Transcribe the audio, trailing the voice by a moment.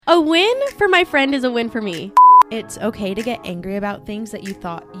A win for my friend is a win for me. It's okay to get angry about things that you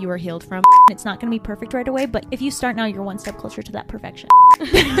thought you were healed from. It's not going to be perfect right away, but if you start now, you're one step closer to that perfection.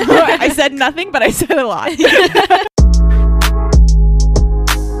 I said nothing, but I said a lot.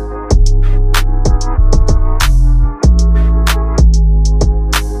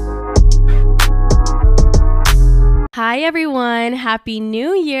 Hi everyone, happy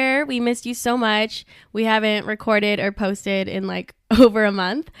new year. We missed you so much. We haven't recorded or posted in like over a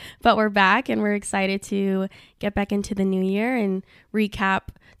month, but we're back and we're excited to get back into the new year and recap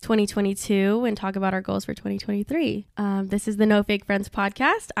 2022 and talk about our goals for 2023. This is the No Fake Friends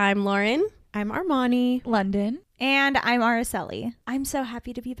podcast. I'm Lauren. I'm Armani. London. And I'm Araceli. I'm so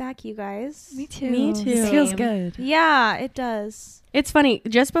happy to be back, you guys. Me too. Me too. This feels good. Yeah, it does. It's funny.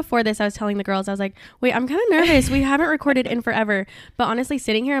 Just before this, I was telling the girls, I was like, wait, I'm kind of nervous. We haven't recorded in forever. But honestly,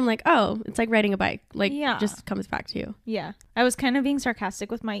 sitting here, I'm like, oh, it's like riding a bike. Like, Yeah. just comes back to you. Yeah. I was kind of being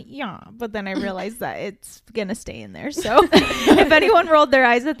sarcastic with my but then I realized that it's going to stay in there. So if anyone rolled their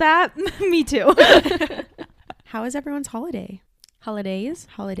eyes at that, me too. How is everyone's holiday? Holidays.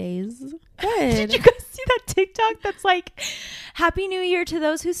 Holidays. Did you guys see that TikTok that's like, Happy New Year to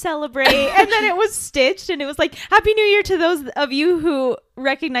those who celebrate? And then it was stitched and it was like, Happy New Year to those of you who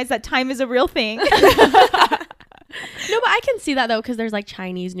recognize that time is a real thing. No, but I can see that though, because there's like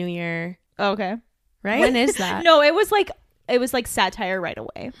Chinese New Year, Okay. right? When is that? No, it was like satire right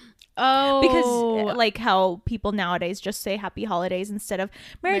away. Oh. Because like how people nowadays just say happy holidays instead of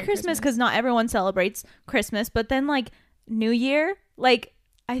Merry Christmas, because not everyone celebrates Christmas. But then like New Year, like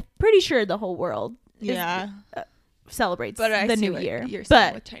I'm pretty sure the whole world celebrates the New Year.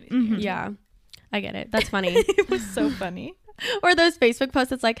 But with Chinese New Year. Yeah, I get it. That's funny. It was so funny. Or those Facebook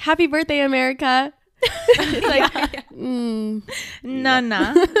posts that's like, Happy Birthday, America. It's like, Nah,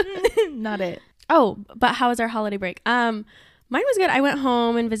 not it. Oh, but how was our holiday break? Mine was good. I went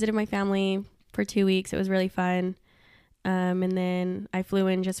home and visited my family for 2 weeks. It was really fun. And then I flew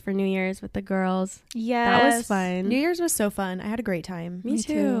in just for New Year's with the girls. Yeah, That was fun. New Year's was so fun. I had a great time. Me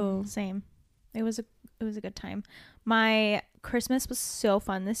too. Same. It was a good time. My Christmas was so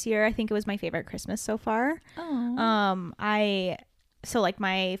fun this year. I think it was my favorite Christmas so far. So like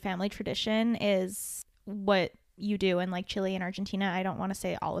my family tradition is what you do in like Chile and Argentina. I don't want to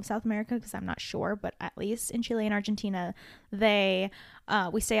say all of South America because I'm not sure, but at least in Chile and Argentina, we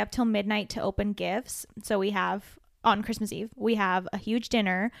stay up till midnight to open gifts. So we have on Christmas Eve, we have a huge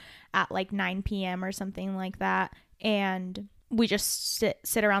dinner at like 9 p.m. or something like that. And we just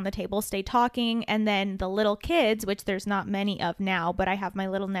sit around the table, stay talking. And then the little kids, which there's not many of now, but I have my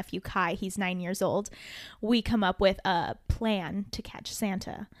little nephew Kai, he's 9 years old. We come up with a plan to catch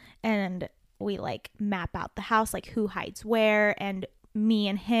Santa. And we like map out the house, like who hides where. And me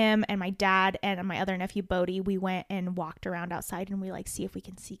and him and my dad and my other nephew Bodie, we went and walked around outside and we like see if we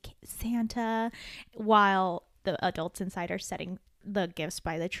can see Santa while the adults inside are setting the gifts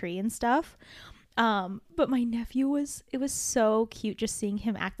by the tree and stuff. But my nephew it was so cute just seeing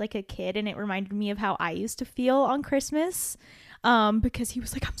him act like a kid, and it reminded me of how I used to feel on Christmas. Because he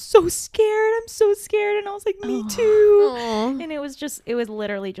was like, I'm so scared. And I was like, me too. Aww. And it was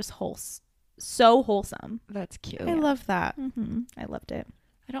literally just so wholesome. That's cute. I love that. I loved it.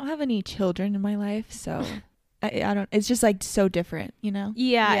 I don't have any children in my life, so I don't. It's just like so different, you know.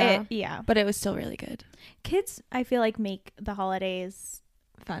 Yeah. But it was still really good. Kids, I feel like make the holidays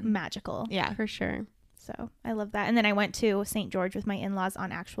Fun. magical. Yeah. For sure. So I love that. And then I went to St. George with my in-laws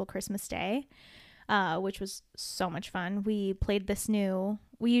on actual Christmas Day, which was so much fun. We played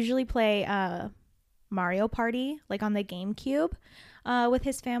we usually play Mario Party, like on the GameCube, with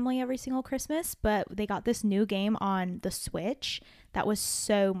his family every single Christmas. But they got this new game on the Switch that was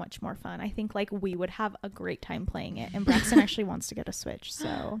so much more fun. I think like we would have a great time playing it. And Braxton actually wants to get a Switch.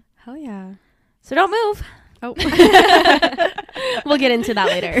 So Hell yeah. don't move. Oh. We'll get into that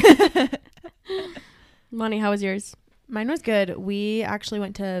later. Monty, how was yours? Mine was good. We actually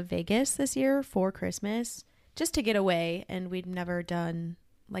went to Vegas this year for Christmas just to get away, and we'd never done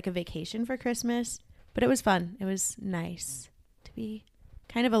like a vacation for Christmas, but it was fun. It was nice to be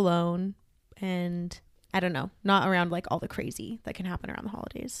kind of alone and I don't know, not around like all the crazy that can happen around the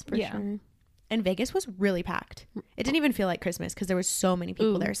holidays. For sure. And Vegas was really packed. It didn't even feel like Christmas because there was so many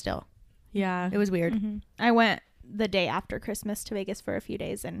people there still. Yeah. It was weird. I went the day after Christmas to Vegas for a few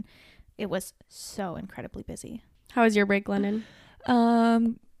days, and it was so incredibly busy. How was your break, London?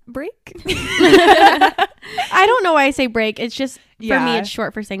 Break. I don't know why I say break. It's just, for me, it's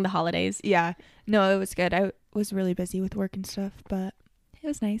short for saying the holidays. Yeah. No, it was good. I was really busy with work and stuff, but it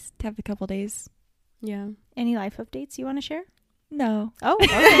was nice to have a couple days. Yeah. Any life updates you want to share? No. Oh,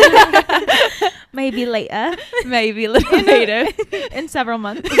 okay. Maybe later. Maybe a little later. In several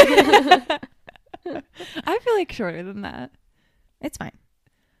months. I feel like shorter than that. It's fine.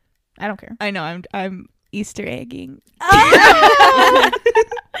 I don't care. I know. I'm Easter egging.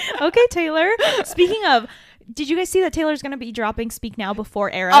 Okay, Taylor. Speaking of, did you guys see that Taylor's going to be dropping Speak Now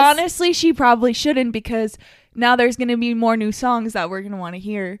before Eras? Honestly, she probably shouldn't, because now there's going to be more new songs that we're going to want to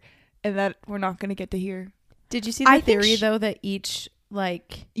hear and that we're not going to get to hear. Did you see the I think theory though that each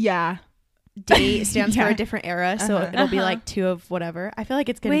like Yeah. date stands for Yeah. a different era, so Uh-huh. it'll be Uh-huh. like 2 of whatever? I feel like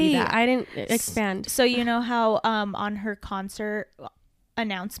it's gonna Wait, be that. I didn't expand. So you know how on her concert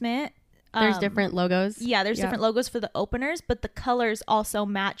announcement, There's different logos. Yeah, there's Yeah. different logos for the openers, but the colors also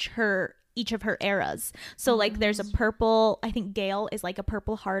match each of her eras. So like there's a purple, I think Gale is like a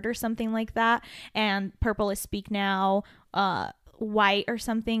purple heart or something like that, and purple is Speak Now, white or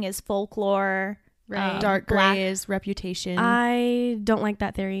something is Folklore, Right. Dark black. gray is Reputation. I don't like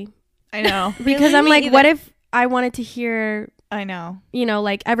that theory I know. because I'm like, what if I wanted to hear, I know.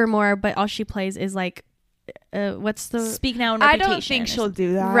 like Evermore, but all she plays is like, what's the Speak Now and I Reputation. don't think she'll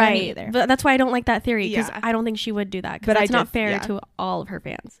do that. right? either. But that's why I don't like that theory, because Yeah. I don't think she would do that. But But I it's not did- fair yeah. to all of her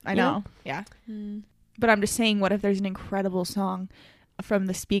fans. I you know. Yeah. Mm. But I'm just saying, what if there's an incredible song from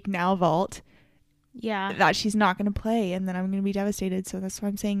the Speak Now vault Yeah. that she's not going to play, and then I'm going to be devastated. So that's why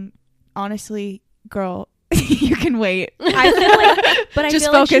I'm saying, honestly, girl, you can wait. I feel like, but I Just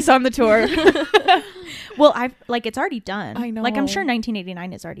feel like focus on the tour. well, I've like it's already done. I know. Like I'm sure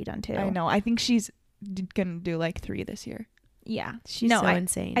 1989 is already done too. I know. I think she's going to do like 3 this year. Yeah. She's No, so I-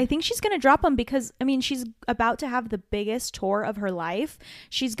 insane. I think she's going to drop them because, I mean, she's about to have the biggest tour of her life.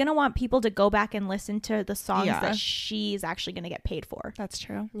 She's going to want people to go back and listen to the songs Yeah. that she's actually going to get paid for. That's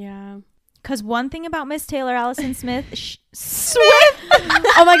true. Yeah. Because one thing about Miss Taylor Allison Smith,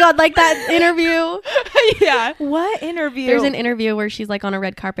 Oh my god, like that interview. Yeah. what interview? There's an interview where she's like on a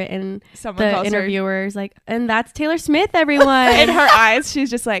red carpet and Someone the calls her. interviewer is like, and that's Taylor Smith, everyone. In her eyes, she's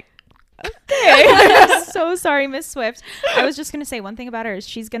just like, I'm so sorry, Miss Swift. I was just going to say one thing about her is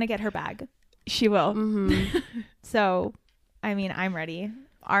she's going to get her bag. she will. hmm So, I mean, I'm ready.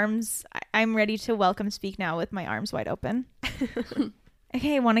 I'm ready to welcome Speak Now with my arms wide open.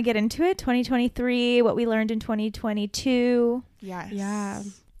 Okay, want to get into it? 2023, what we learned in 2022. Yes. Yeah.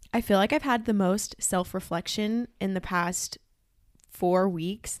 I feel like I've had the most self-reflection in the past 4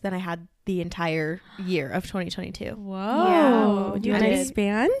 weeks than I had the entire year of 2022. Whoa. Yeah, Do you you want to did.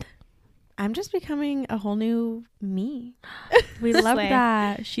 expand? I'm just becoming a whole new me. We love Slay.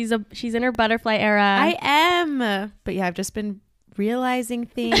 that. She's in her butterfly era. I am. But yeah, I've just been realizing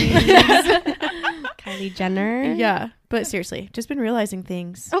things. Kylie Jenner. Yeah. But seriously, just been realizing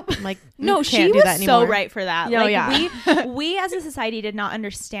things. Oh. Like, No, can't she do was that so anymore. right for that. No, Like, yeah. we as a society did not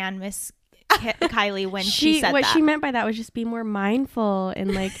understand Miss Kylie when she said what that. she meant by that was just be more mindful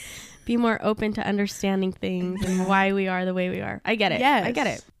and like be more open to understanding things and why we are the way we are. I get it. Yes. I get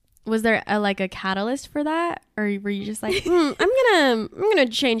it. Was there a catalyst for that, or were you just like, I'm gonna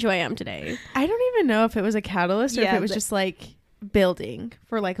change who I am today? I don't even know if it was a catalyst or if Yeah, it was but- just like building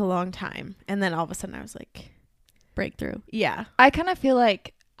for like a long time. And then all of a sudden I was like, Breakthrough. yeah. I kind of feel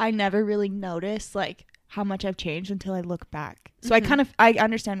like I never really noticed like how much I've changed until I look back. So Mhm. I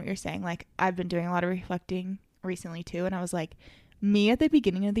understand what you're saying. Like I've been doing a lot of reflecting recently too, and I was like, me at the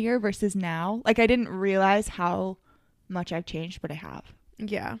beginning of the year versus now, like I didn't realize how much I've changed, but I have.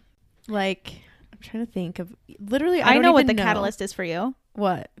 Yeah. Like, I'm trying to think of literally, I don't know what even the catalyst is for you.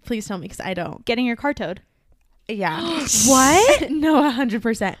 What? Please tell me, because I don't. Getting your car towed. Yeah. What? No,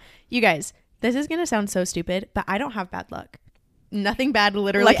 100%. You guys, this is going to sound so stupid, but I don't have bad luck. Nothing bad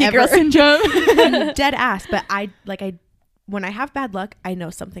literally Lucky ever. girl syndrome. Dead ass. But when I have bad luck, I know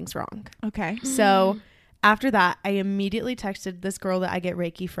something's wrong. Okay. So after that, I immediately texted this girl that I get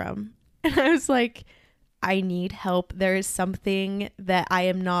Reiki from. And I was like, I need help. There is something that I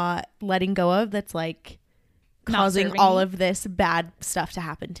am not letting go of that's like Not causing serving all me. of this bad stuff to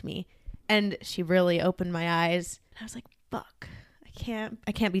happen to me. And she really opened my eyes. I was like, fuck,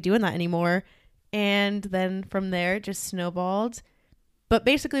 I can't be doing that anymore. And then from there it just snowballed. But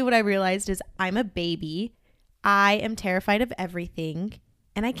basically what I realized is I'm a baby. I am terrified of everything.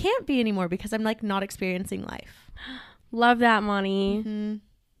 And I can't be anymore because I'm like not experiencing life. Love that, Monty. Mhm.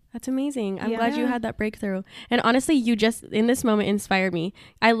 That's amazing. I'm glad you Yeah. had that breakthrough. And honestly, you just in this moment inspired me.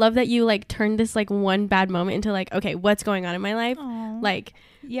 I love that you like turned this like one bad moment into like, okay, what's going on in my life? Like,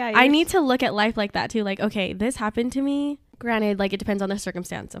 yeah, I need to look at life like that too. Like, okay, this happened to me. Granted, like it depends on the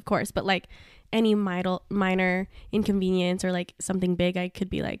circumstance, of course, but like any minor inconvenience or like something big, I could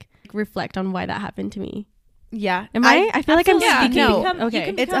be like reflect on why that happened to me. Yeah. Am I feel like I'm Absolutely. speaking. No. You can Okay.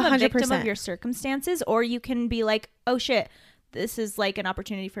 become It's a victim 100%. of your circumstances, or you can be like, oh shit, this is like an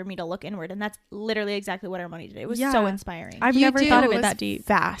opportunity for me to look inward. And that's literally exactly what Armani did. It was Yeah. so inspiring. I've You never do. thought of It it was that deep.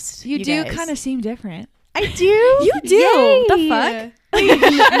 fast. You do guys. kind of seem different. I do. You do. Yay. The fuck? Yeah,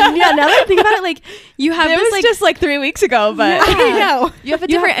 now that I think about it, like you have It this was like just like 3 weeks ago, but I know. you have a You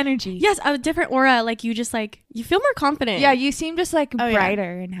different energy. yes, a different aura. Like you just like you feel more confident. Yeah, you seem just like Oh, yeah.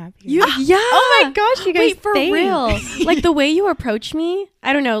 brighter and happier. You yeah. Oh my gosh, you guys! Wait, for thanks. real. Like the way you approach me,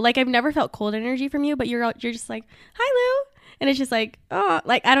 I don't know. Like I've never felt cold energy from you, but you're just like, "Hi, Lou," and it's just like, oh,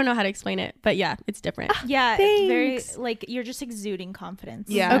 like I don't know how to explain it, but yeah, it's different. yeah, it's very Thanks. like you're just exuding confidence.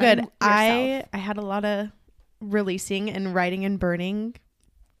 Yeah. Oh, good. in I yourself. had a lot of releasing and writing and burning.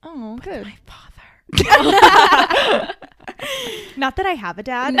 Oh, good. My father. Not that I have a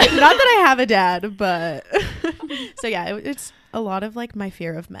dad. Not that I have a dad, but so yeah, it's a lot of like my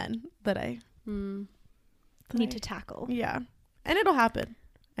fear of men that I Mm. need to tackle. yeah, and it'll happen.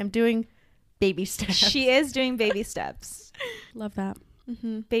 I'm doing baby steps. She is doing baby steps. Love that.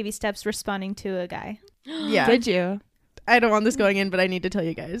 Mhm. Baby steps responding to a guy. Yeah, Did you? I don't want this going in, but I need to tell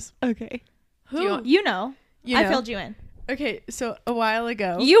you guys. Okay. Who? You know. You I know? filled you in. Okay, so a while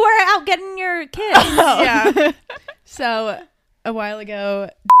ago. You were out getting your kids. Yeah. So a while ago,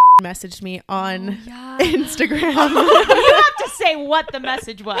 messaged me on Yeah. Instagram. You have to say what the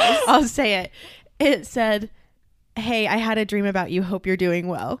message was. I'll say it. It said, "Hey, I had a dream about you. Hope you're doing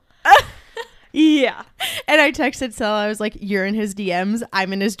well." Yeah. And I texted Sel. I was like, "You're in his DMs.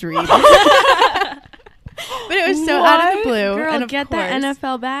 I'm in his dreams." But it was so out of the blue. Girl, and of get course, that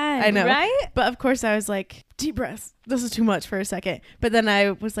NFL bag. I know. Right? But of course, I was like, deep breaths. This is too much for a second. But then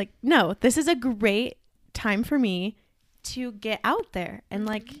I was like, no, this is a great time for me to get out there and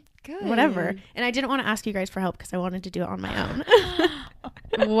like Good. whatever. And I didn't want to ask you guys for help because I wanted to do it on my own.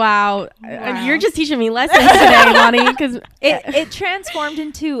 Wow. Wow. You're just teaching me lessons today, Monty, because It transformed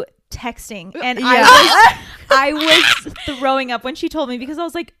into texting, and Yeah. I was throwing up when she told me because I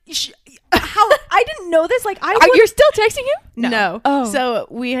was like, how I didn't know this. Like I Are would, you still texting him? No. Oh. So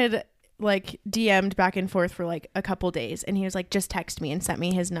we had like DM'd back and forth for like a couple days, and he was like, just text me, and sent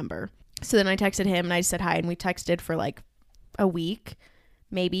me his number. So then I texted him and I said hi, and we texted for like a week,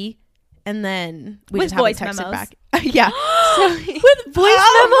 maybe. And then we With just haven't voice texted memos. back. Yeah. So with voice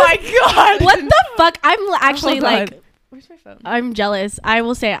oh my god. what the fuck? I'm actually Hold on. like, Where's my phone? I'm jealous. I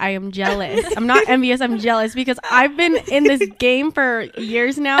will say I am jealous. I'm not envious. I'm jealous because I've been in this game for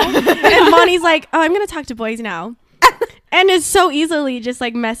years now. And Monty's like, oh, I'm going to talk to boys now. And it's so easily just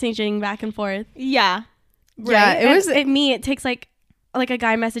like messaging back and forth. yeah. Yeah, Right? it was. It takes like a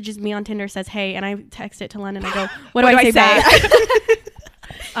guy messages me on Tinder, says, hey, and I text it to Len and I go, what do I say back?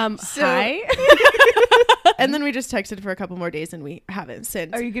 So- Hi. And then we just texted for a couple more days, and we haven't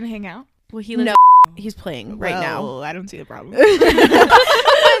since. Are you gonna hang out Well, he lives No, he's playing right now. Well, I don't see the problem.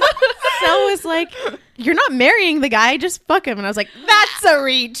 So was like, "You're not marrying the guy, just fuck him." And I was like, "That's a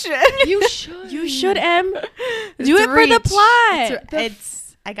reach." You should. You should, Em. It's Do a it for the reach. plot.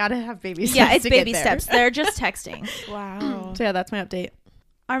 It's I gotta have baby steps. Yeah, it's to get baby there. steps. They're just texting. Wow. So yeah, that's my update.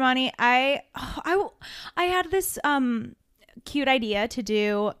 Armani, I had this cute idea to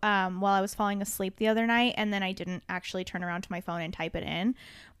do while I was falling asleep the other night, and then I didn't actually turn around to my phone and type it in.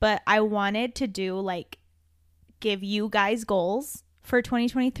 But I wanted to do like give you guys goals for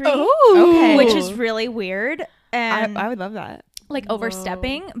 2023, Okay. which is really weird and I would love that. like Whoa.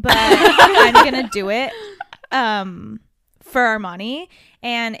 overstepping, but I'm gonna do it for Armani,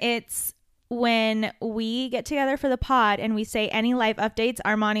 and it's when we get together for the pod and we say any life updates,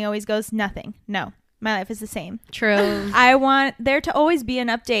 Armani always goes, nothing. No, my life is the same. True. I want there to always be an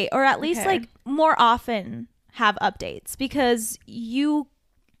update, or at least Okay. like more often have updates, because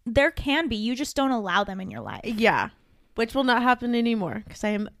there can be, you just don't allow them in your life. Yeah, which will not happen anymore because I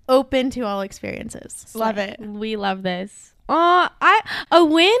am open to all experiences. Love it. We love this. A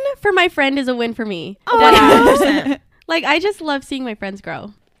win for my friend is a win for me. Oh, 100%. Like I just love seeing my friends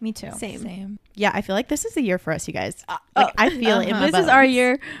grow. Me too. Same. Yeah, I feel like this is the year for us, you guys. Like I feel it in my This is our bones.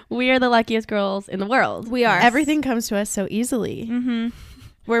 year. We are the luckiest girls in the world. We are. Everything comes to us so easily. Mm-hmm.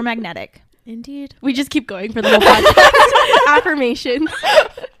 We're magnetic. Indeed. We just keep going for the whole podcast. Affirmations.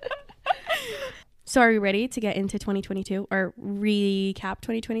 So are we ready to get into 2022 or recap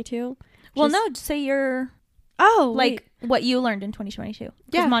 2022? Well, Just- no, just say your Oh, like what you learned in 2022. 'Cause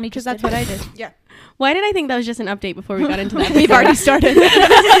Yeah, Monty because just that's did. what I did. why did I think that was just an update before we got into that? We've already started.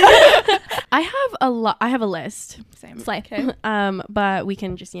 I have a lot. I have a list. Same. Slay. Okay. But we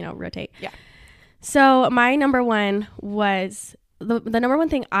can just rotate. Yeah. So my number one was the number one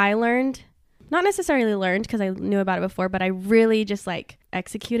thing I learned, not necessarily learned because I knew about it before, but I really just like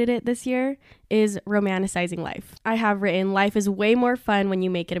executed it this year is romanticizing life. I have written life is way more fun when you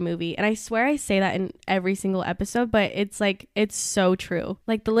make it a movie. And I swear I say that in every single episode, but it's like, it's so true.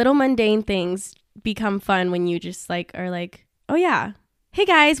 Like the little mundane things become fun when you just like are like, oh yeah, hey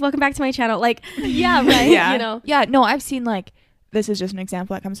guys, welcome back to my channel. Like, yeah, right. Yeah. You know? Yeah, no, I've seen like, this is just an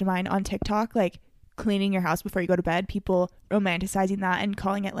example that comes to mind on TikTok, like cleaning your house before you go to bed, people romanticizing that and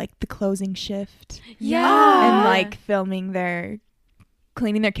calling it like the closing shift. Yeah. And like filming their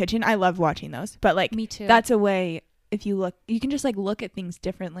cleaning their kitchen. I love watching those. But like Me too. that's a way, if you look, you can just like look at things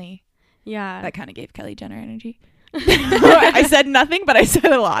differently. Yeah. That kind of gave Kylie Jenner energy. I said nothing, but I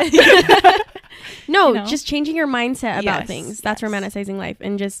said a lot. No, you know? just changing your mindset about Yes, things. That's yes. romanticizing life.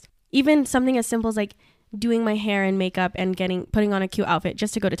 And just even something as simple as like doing my hair and makeup and putting on a cute outfit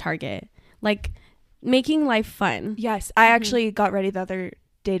just to go to Target. Like making life fun. Yes, I actually got ready the other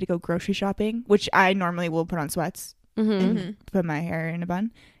day to go grocery shopping, which I normally will put on sweats Mm-hmm. and put my hair in a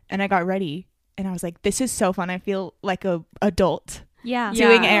bun. And I got ready and I was like, this is so fun. I feel like a adult yeah. Yeah.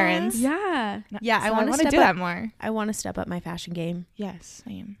 doing errands. Yeah. Yeah, So I want to wanna step do up. that more. I want to step up my fashion game. Yes,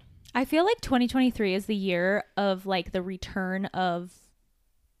 I am. I feel like 2023 is the year of like the return of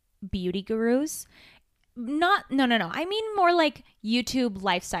beauty gurus. No. I mean more like YouTube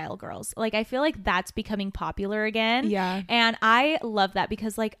lifestyle girls. Like I feel like that's becoming popular again. Yeah. And I love that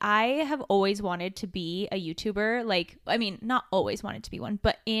because like I have always wanted to be a YouTuber. Like, I mean, not always wanted to be one,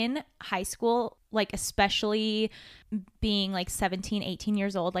 but in high school, like especially being like 17, 18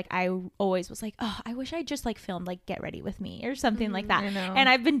 years old, like I always was like, oh, I wish I just like filmed like Get Ready With Me or something like that. I know. And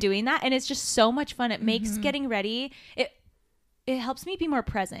I've been doing that and it's just so much fun. It makes getting ready, it helps me be more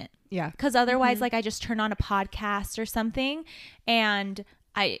present. Yeah. Because otherwise, like I just turn on a podcast or something, and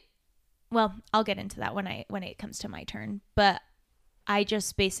I'll get into that when it comes to my turn. But I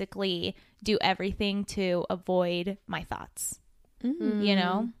just basically do everything to avoid my thoughts, you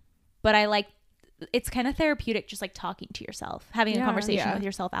know. But I like it's kind of therapeutic, just like talking to yourself, having a Yeah. conversation Yeah. with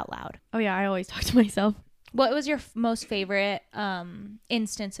yourself out loud. Oh yeah, I always talk to myself. What was your most favorite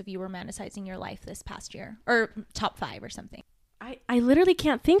instance of you romanticizing your life this past year, or top 5 or something? I literally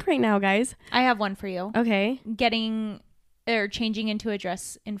can't think right now, guys. I have one for you. Okay. Changing into a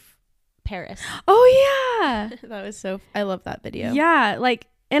dress in Paris. Oh yeah. That was I love that video. Yeah, like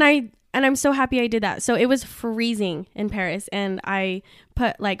and I'm so happy I did that. So it was freezing in Paris and I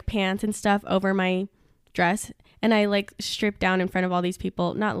put like pants and stuff over my dress and I like stripped down in front of all these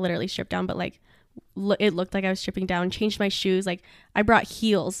people. Not literally stripped down, but like it looked like I was stripping down, changed my shoes. Like I brought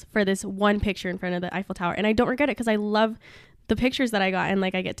heels for this one picture in front of the Eiffel Tower and I don't regret it because I love the pictures that I got and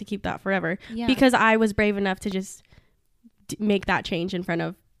like I get to keep that forever because I was brave enough to just make that change in front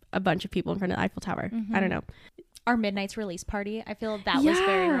of a bunch of people in front of the Eiffel Tower. I don't know. Our Midnight's release party. I feel that was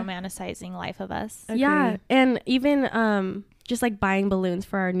very Yeah. romanticizing life of us. Agree. Yeah, and even just like buying balloons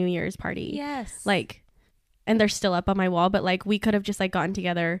for our New Year's party. Yes. Like, and they're still up on my wall, but like we could have just like gotten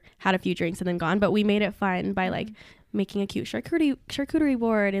together, had a few drinks and then gone, but we made it fun by like making a cute charcuterie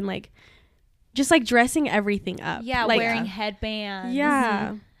board and like just like dressing everything up. yeah, like, wearing headbands.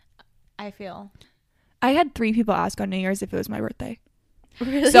 Yeah. I feel. I had 3 people ask on New Year's if it was my birthday.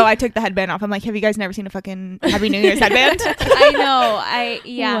 So I took the headband off. I'm like, have you guys never seen a fucking Happy New Year's headband? I know.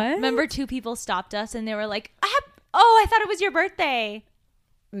 What? Remember 2 people stopped us and they were like, I thought it was your birthday.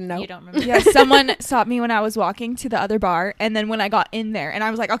 No. You don't remember. Yeah, someone stopped me when I was walking to the other bar. And then when I got in there and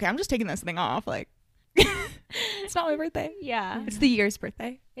I was like, okay, I'm just taking this thing off. Like, it's not my birthday. Yeah. It's the year's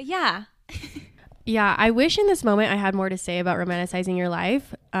birthday. Yeah. Yeah, I wish in this moment I had more to say about romanticizing your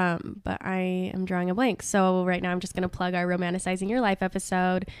life, but I am drawing a blank. So right now I'm just going to plug our Romanticizing Your Life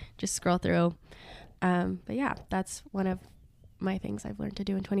episode, just scroll through. But yeah, that's one of my things I've learned to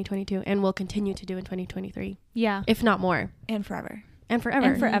do in 2022 and will continue to do in 2023, Yeah. if not more. And forever. And forever.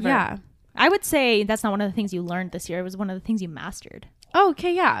 And forever. Yeah. I would say that's not one of the things you learned this year. It was one of the things you mastered, Oh,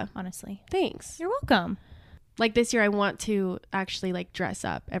 okay, yeah. honestly. Thanks. You're welcome. Like this year I want to actually like dress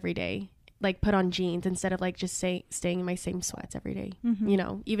up every day, like put on jeans instead of like just staying in my same sweats every day. You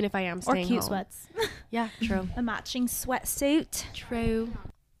know, even if I am Or staying cute home. sweats. Yeah, true. A matching sweatsuit. True.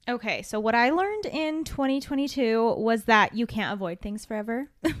 Okay, so what I learned in 2022 was that you can't avoid things forever.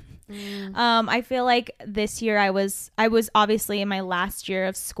 I feel like this year I was obviously in my last year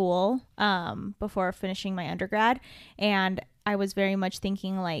of school before finishing my undergrad, and I was very much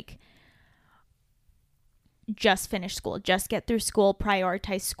thinking like, just finish school, just get through school,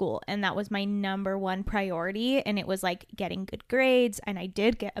 prioritize school. And that was my number one priority. And it was like getting good grades. And I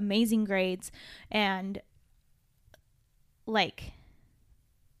did get amazing grades. And like,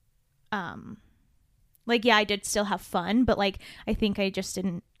 Like, yeah, I did still have fun, but like I think I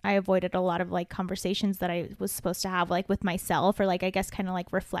avoided a lot of like conversations that I was supposed to have like with myself, or like I guess kind of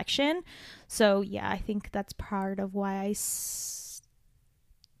like reflection. So yeah, I think that's part of why I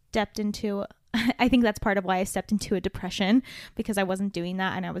stepped into a depression, because I wasn't doing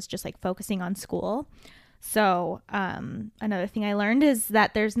that and I was just like focusing on school. So another thing I learned is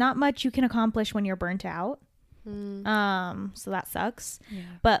that there's not much you can accomplish when you're burnt out. So that sucks. Yeah.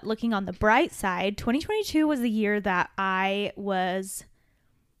 But looking on the bright side, 2022 was the year that I was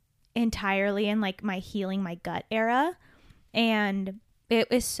entirely in like my healing my gut era, and it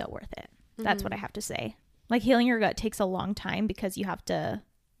is so worth it. That's what I have to say. Like, healing your gut takes a long time, because you have to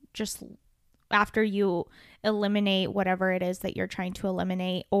just, after you eliminate whatever it is that you're trying to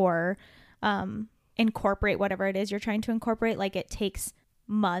eliminate, or incorporate whatever it is you're trying to incorporate, like it takes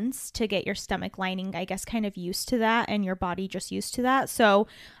months to get your stomach lining, I guess, kind of used to that, and your body just used to that. So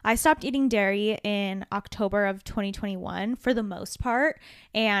I stopped eating dairy in October of 2021 for the most part,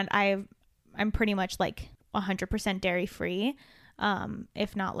 and I'm pretty much like 100% dairy free,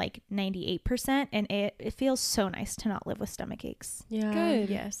 if not like 98%, and it feels so nice to not live with stomach aches. Yeah. Good.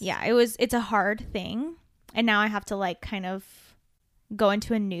 Yes. Yeah, it's a hard thing, and now I have to like kind of go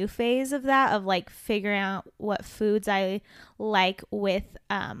into a new phase of that, of like figuring out what foods I like with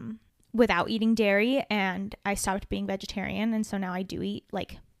without eating dairy. And I stopped being vegetarian, and so now I do eat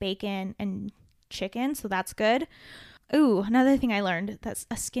like bacon and chicken, so that's good. Ooh, another thing I learned, that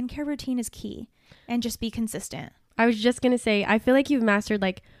a skincare routine is key, and just be consistent. I was just gonna say, I feel like you've mastered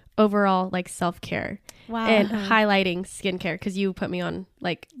like overall like self-care Wow. and highlighting skincare, because you put me on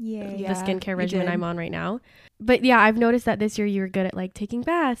like Yay. Yeah. the skincare you regimen did. I'm on right now. But yeah, I've noticed that this year you were good at like taking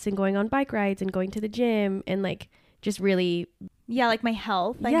baths and going on bike rides and going to the gym and like just really Yeah, like my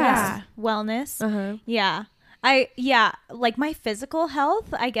health, I Yeah. guess. Wellness. uh-huh. Yeah, like my physical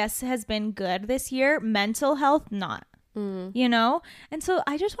health, I guess, has been good this year. Mental health, not, you know? And so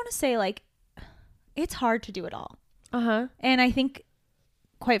I just want to say, like, it's hard to do it all. Uh-huh. And I think,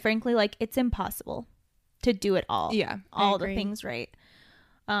 quite frankly, like, it's impossible to do it all. Yeah. All the agree. things right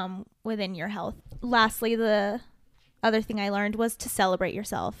within your health. Lastly, the other thing I learned was to celebrate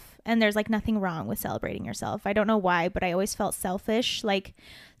yourself. And there's like nothing wrong with celebrating yourself. I don't know why, but I always felt selfish, like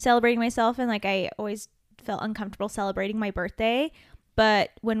celebrating myself, and like I always felt uncomfortable celebrating my birthday.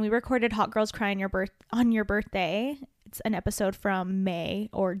 But when we recorded Hot Girls Cry on your birthday, it's an episode from May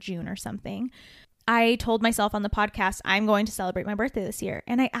or June or something, I told myself on the podcast, I'm going to celebrate my birthday this year.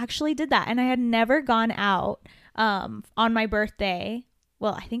 And I actually did that. And I had never gone out on my birthday.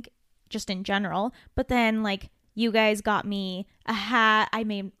 Well, I think just in general. But then like you guys got me a hat.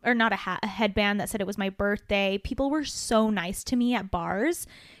 A headband that said it was my birthday. People were so nice to me at bars.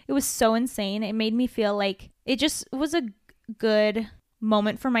 It was so insane. It made me feel like it just was a good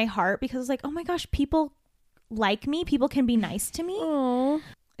moment for my heart, because it's like, oh my gosh, people like me. People can be nice to me. Oh,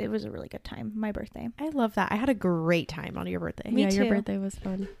 It was a really good time. My birthday. I love that. I had a great time on your birthday. Me yeah, your too. birthday was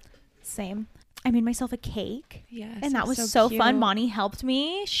fun. Same. I made myself a cake, Yes. and that was so fun. Monty helped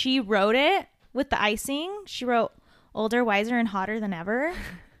me. She wrote it with the icing. She wrote older, wiser, and hotter than ever.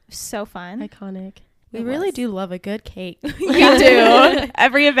 So fun. Iconic. We It really was. do love a good cake. We do.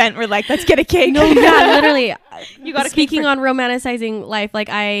 Every event, we're like, let's get a cake. No, yeah, literally. You got a cake Speaking for- on romanticizing life, like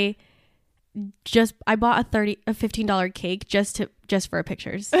I bought a $15 cake just for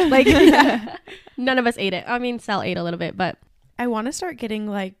pictures. Like none of us ate it. I mean, Sal ate a little bit, but I want to start getting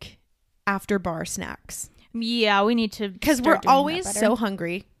like after bar snacks, Yeah, we need to, because start we're doing that always better. so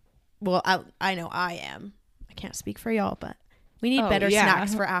hungry. Well, I know I am. I can't speak for y'all, but we need Oh, better yeah.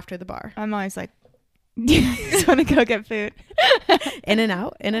 snacks for after the bar. I'm always like, just want to go get food. In and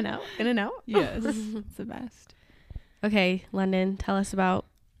out, in and out, in and out. Yes. It's the best. okay, London, tell us about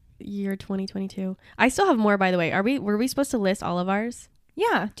year 2022. I still have more, by the way. Were we supposed to list all of ours?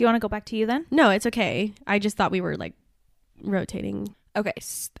 Yeah. Do you want to go back to you then? No, it's okay. I just thought we were like rotating. Okay.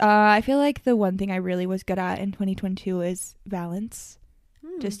 I feel like the one thing I really was good at in 2022 is balance,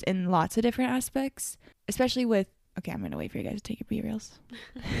 just in lots of different aspects, especially with, okay, I'm going to wait for you guys to take your B-reels.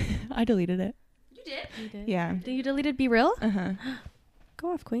 I deleted it. You did. Yeah. You deleted Be Real? Uh-huh.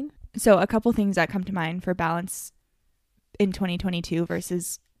 Go off, Queen. So a couple things that come to mind for balance in 2022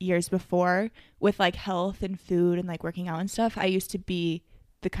 versus years before with like health and food and like working out and stuff. I used to be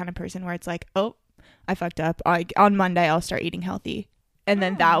the kind of person where it's like, oh, I fucked up. On Monday, I'll start eating healthy. And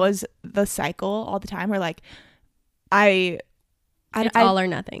then that was the cycle all the time where like It's all or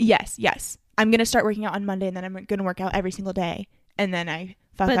nothing. Yes. I'm going to start working out on Monday, and then I'm going to work out every single day. And then I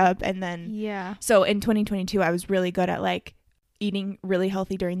fuck up. And then, Yeah. so in 2022, I was really good at like eating really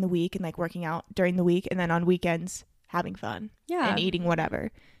healthy during the week and like working out during the week. And then on weekends, having fun Yeah. and eating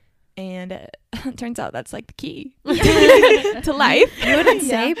whatever. And turns out that's like the key to life. You wouldn't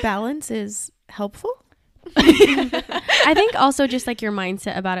say balance is helpful? I think also just like your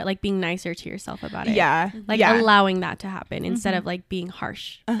mindset about it, like being nicer to yourself about it. Yeah. Like yeah. allowing that to happen instead of like being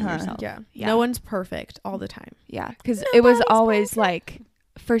harsh on yourself. Yeah. Yeah. No one's perfect all the time. Yeah, because it was always like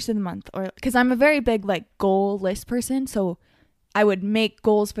first of the month, or because I'm a very big like goal list person, so I would make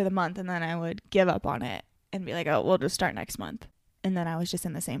goals for the month and then I would give up on it and be like, oh, we'll just start next month, and then I was just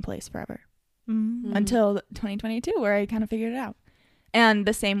in the same place forever until 2022, where I kind of figured it out. And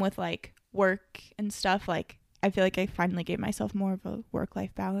the same with like work and stuff. Like I feel like I finally gave myself more of a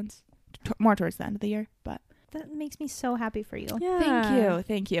work-life balance, more towards the end of the year, but. That makes me so happy for you. Yeah.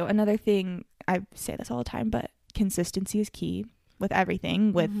 Thank you. Another thing, I say this all the time, but consistency is key with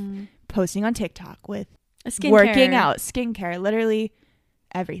everything, with posting on TikTok, with working out, skincare, literally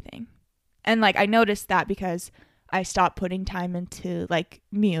everything. And like I noticed that because I stopped putting time into like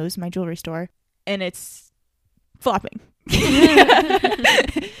Muse, my jewelry store, and it's flopping.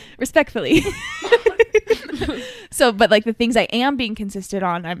 Respectfully. So, but like the things I am being consistent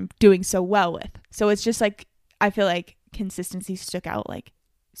on, I'm doing so well with. So it's just like, I feel like consistency stuck out like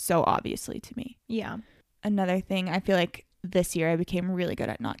so obviously to me. Yeah. Another thing, I feel like this year I became really good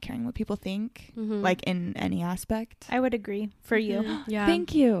at not caring what people think, like in any aspect. I would agree for you. Yeah.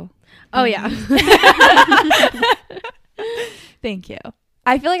 Thank you. Oh yeah. Thank you.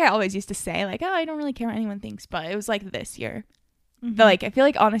 I feel like I always used to say like, oh, I don't really care what anyone thinks, but it was like this year. But like I feel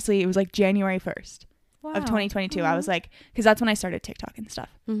like honestly it was like January 1st of 2022. I was like, because that's when I started TikTok and stuff,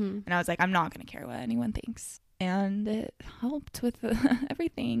 and I was like, I'm not gonna care what anyone thinks, and it helped with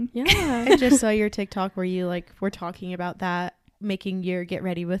everything. Yeah. I just saw your TikTok where you like were talking about that, making your get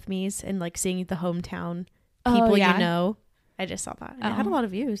ready with me's and like seeing the hometown people you know. I just saw that. And it had a lot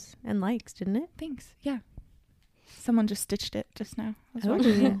of views and likes, didn't it? Thanks. Yeah. Someone just stitched it just now. I was Oh.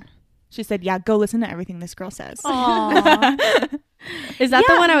 watching it. She said, yeah, go listen to everything this girl says. Aww. Is that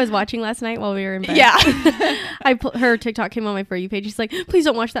the one I was watching last night while we were in bed? Yeah. Her TikTok came on my For You page. She's like, please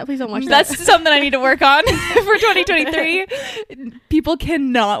don't watch that. Please don't watch that. That's something I need to work on for 2023. People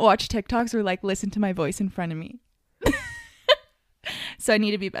cannot watch TikToks or like listen to my voice in front of me. So I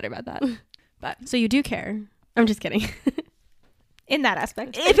need to be better about that. But So you do care. I'm just kidding. In that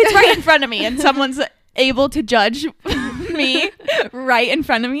aspect. if it's right in front of me and someone's able to judge me right in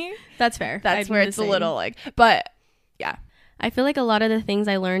front of me, That's fair. that's I'd where do the it's a same. little like, but yeah. I feel like a lot of the things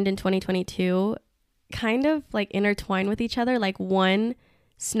I learned in 2022 kind of like intertwine with each other. Like one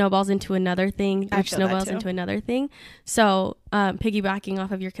snowballs into another thing, I which feel that snowballs too. into another thing. So piggybacking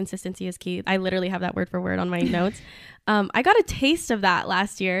off of your consistency is key. I literally have that word for word on my notes. I got a taste of that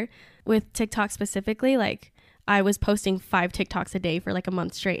last year with TikTok specifically. Like I was posting 5 TikToks a day for like a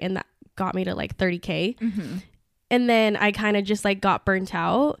month straight, and that got me to like 30K. And then I kind of just like got burnt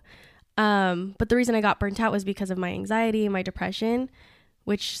out. But the reason I got burnt out was because of my anxiety and my depression,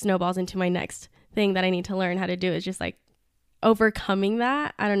 which snowballs into my next thing that I need to learn how to do, is just like overcoming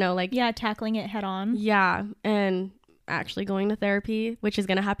that. I don't know, like, Yeah, tackling it head on. yeah. And actually going to therapy, which is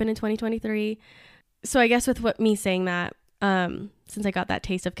going to happen in 2023. So I guess with me saying that, since I got that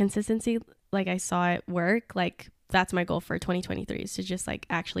taste of consistency, like I saw it work, like that's my goal for 2023 is to just like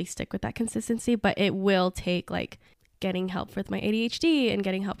actually stick with that consistency. But it will take like getting help with my ADHD and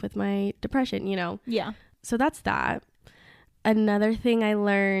getting help with my depression, you know? Yeah. So that's that. Another thing I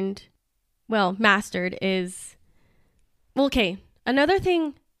learned, mastered is, another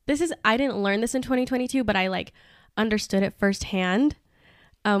thing, I didn't learn this in 2022, but I like understood it firsthand,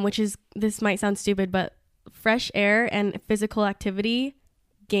 which is, this might sound stupid, but fresh air and physical activity,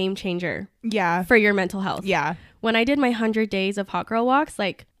 game changer Yeah. for your mental health. Yeah. When I did my 100 days of hot girl walks,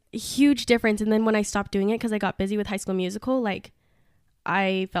 like huge difference. And then when I stopped doing it, because I got busy with High School Musical, like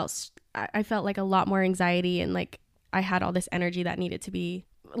I felt like a lot more anxiety, and like I had all this energy that needed to be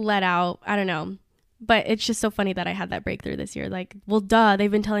let out. I don't know. But it's just so funny that I had that breakthrough this year. Like, well, duh,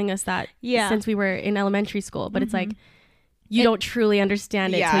 they've been telling us that since we were in elementary school. But it's like, you don't truly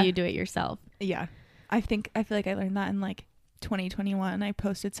understand it till you do it yourself. Yeah. I feel like I learned that in like 2021. I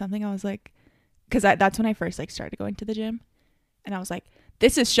posted something. I was like, because that's when I first like started going to the gym, and I was like,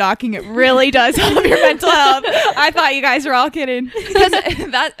 this is shocking. It really does help your mental health. I thought you guys were all kidding. Because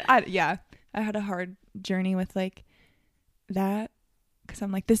I had a hard journey with like that, because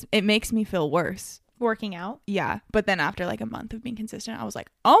I'm like, it makes me feel worse. Working out. Yeah. But then after like a month of being consistent, I was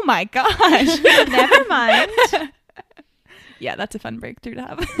like, oh my gosh. Never mind. Yeah, that's a fun breakthrough to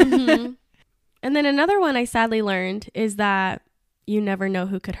have. Mm-hmm. And then another one I sadly learned is that you never know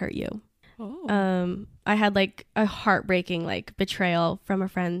who could hurt you. Oh. I had like a heartbreaking like betrayal from a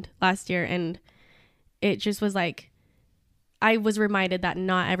friend last year, and it just was like, I was reminded that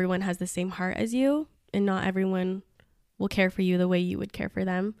not everyone has the same heart as you, and not everyone will care for you the way you would care for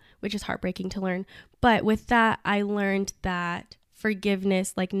them, which is heartbreaking to learn. But with that, I learned that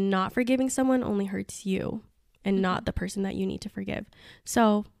forgiveness, like not forgiving someone, only hurts you and not the person that you need to forgive.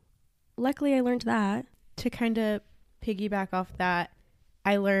 So luckily I learned that. To kind of piggyback off that,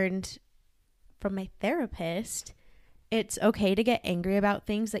 I learned from my therapist, it's okay to get angry about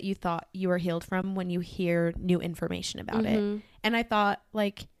things that you thought you were healed from when you hear new information about it. And I thought,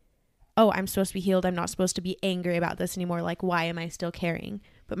 like, oh, I'm supposed to be healed. I'm not supposed to be angry about this anymore. Like, why am I still caring?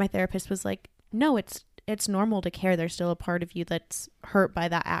 But my therapist was like, no, it's normal to care. There's still a part of you that's hurt by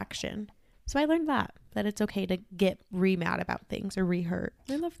that action. So I learned that it's okay to get re-mad about things or re-hurt.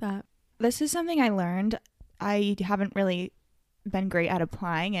 I love that. This is something I learned. I haven't really been great at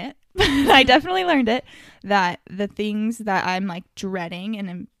applying it. I definitely learned it, that the things that I'm like dreading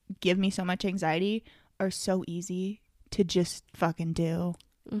and give me so much anxiety are so easy to just fucking do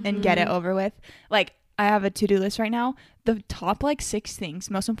and get it over with. Like, I have a to-do list right now. The top like 6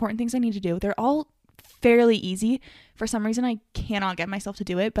 things, most important things I need to do, they're all fairly easy. For some reason I cannot get myself to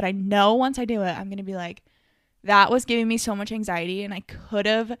do it, but I know once I do it, I'm gonna be like, that was giving me so much anxiety, and I could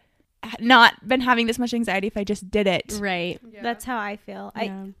have not been having this much anxiety if I just did it. Right. That's how I feel.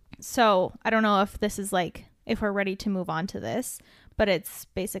 Yeah. So I don't know if this is like, if we're ready to move on to this, but it's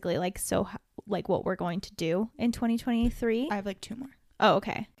basically like, so like what we're going to do in 2023. I have like 2 more. Oh,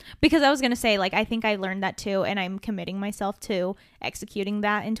 okay. Because I was going to say, like, I think I learned that too, and I'm committing myself to executing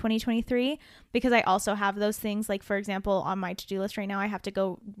that in 2023, because I also have those things, like, for example, on my to-do list right now, I have to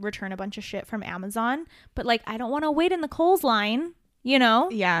go return a bunch of shit from Amazon, but like, I don't want to wait in the Kohl's line, you know,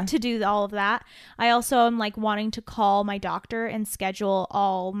 Yeah. to do all of that. I also am like wanting to call my doctor and schedule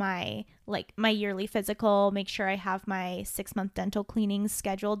all my, like, my yearly physical, make sure I have my 6-month dental cleanings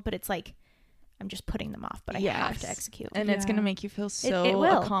scheduled, but it's like, I'm just putting them off, but I have to execute. And it's going to make you feel so it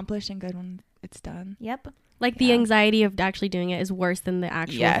will. accomplished and good when it's done. Yep. Like the anxiety of actually doing it is worse than the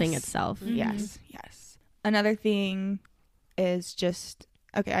actual thing itself. Yes. Another thing is just,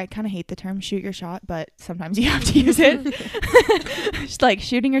 okay, I kind of hate the term shoot your shot, but sometimes you have to use it. Just like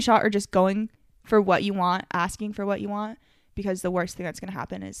shooting your shot, or just going for what you want, asking for what you want, because the worst thing that's going to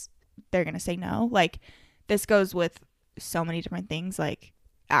happen is they're going to say no. Like, this goes with so many different things, like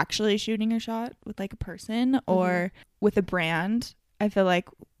actually shooting your shot with like a person or with a brand. I feel like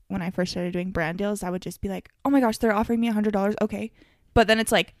when I first started doing brand deals, I would just be like, oh my gosh, they're offering me $100. Okay. But then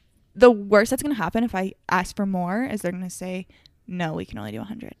it's like, the worst that's going to happen if I ask for more is they're going to say, no, we can only do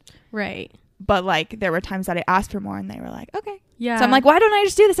 100. Right. But like, there were times that I asked for more and they were like, okay. Yeah. So I'm like, why don't I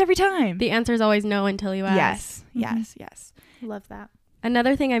just do this every time? the answer is always no until you ask. Yes. Love that.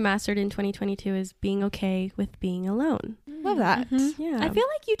 Another thing I mastered in 2022 is being okay with being alone. Love that. Yeah. I feel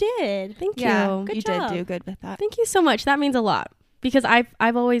like you did. Thank Yeah, you. Good you job. did do good with that. Thank you so much. That means a lot, because I've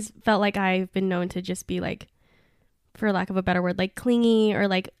always felt like I've been known to just be like, for lack of a better word, like clingy or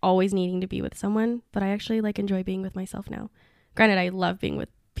like always needing to be with someone. But I actually like enjoy being with myself now. Granted, I love being with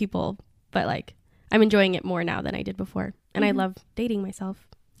people, but like I'm enjoying it more now than I did before. And I love dating myself.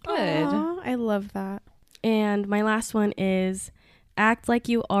 Good. Aw, I love that. And my last one is act like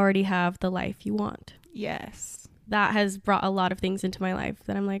you already have the life you want. Yes. That has brought a lot of things into my life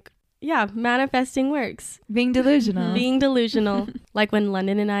that I'm like, yeah, manifesting works. Being delusional. Being delusional. Like when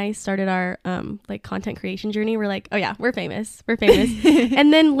London and I started our like content creation journey, we're like, oh yeah, we're famous.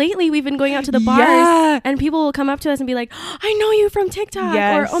 And then lately we've been going out to the bars and people will come up to us and be like, I know you from TikTok.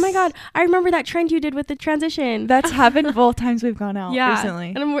 Yes. Or, oh my God, I remember that trend you did with the transition. That's happened both times we've gone out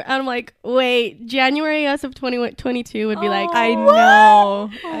recently. And I'm like, wait, January us of 2022 would be like, I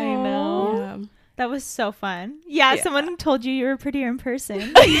know. yeah. That was so fun. Yeah, Yeah. someone told you were prettier in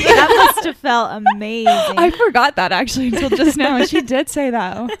person. That must have felt amazing. I forgot that actually until just now, and she did say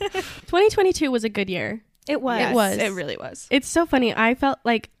that. 2022 was a good year. It was. It was. It really was. It's so funny. I felt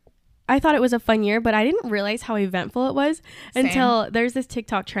like I thought it was a fun year, but I didn't realize how eventful it was until there's this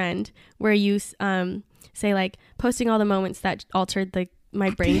TikTok trend where you say like posting all the moments that altered my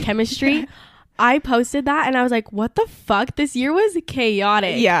brain chemistry. I posted that and I was like, what the fuck? This year was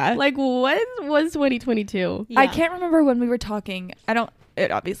chaotic. Yeah. Like, what was 2022? Yeah. I can't remember when we were talking.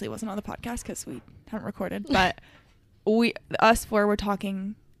 It obviously wasn't on the podcast because we haven't recorded, but us four were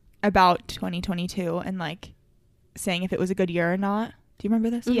talking about 2022 and like saying if it was a good year or not. Do you remember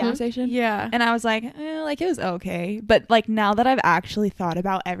this conversation? Yeah. And I was like, like it was okay. But like now that I've actually thought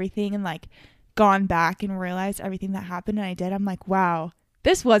about everything and like gone back and realized everything that happened and I did, I'm like, wow,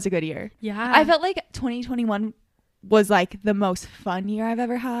 this was a good year. Yeah. I felt like 2021 was like the most fun year I've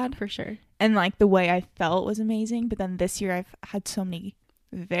ever had. for sure. And like the way I felt was amazing. But then this year I've had so many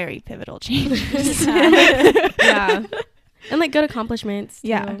very pivotal changes. Yeah. And like good accomplishments.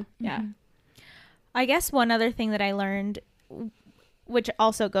 Yeah. too. Yeah. I guess one other thing that I learned, which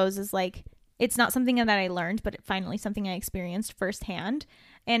also goes is like, it's not something that I learned, but finally something I experienced firsthand.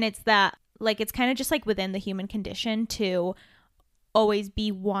 And it's that, like, it's kind of just like within the human condition to always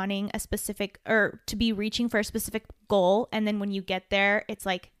be wanting a specific, or to be reaching for a specific goal. And then when you get there, it's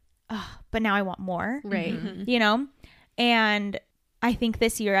like, oh, but now I want more, Right. you know? And I think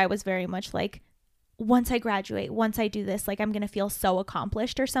this year I was very much like, once I graduate, once I do this, like I'm going to feel so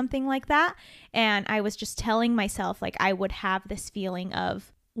accomplished or something like that. And I was just telling myself like I would have this feeling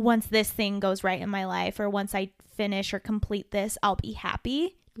of once this thing goes right in my life, or once I finish or complete this, I'll be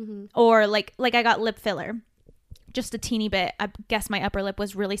happy. Mm-hmm. Or like I got lip filler, just a teeny bit. I guess my upper lip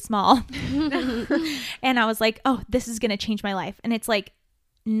was really small. And I was like, oh, this is going to change my life. And it's like,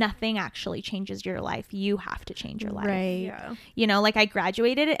 nothing actually changes your life. You have to change your life. Right. Yeah. You know, like I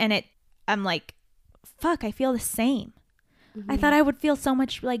graduated and I'm like, fuck, I feel the same. I thought I would feel so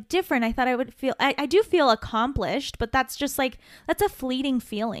much like different. I thought I would feel, I do feel accomplished, but that's just like, that's a fleeting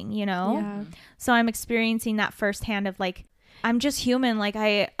feeling, you know? Yeah. So I'm experiencing that firsthand of like, I'm just human. Like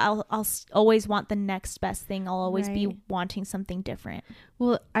I'll always want the next best thing. I'll always be Right. wanting something different.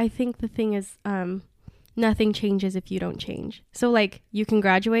 Well, I think the thing is, nothing changes if you don't change. So like you can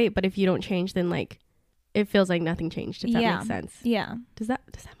graduate, but if you don't change, then like it feels like nothing changed. If that Yeah. makes sense. Yeah. Does that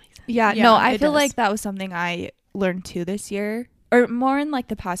make sense? Yeah, Yeah, no, I it feel does. like that was something I learned too this year, or more in like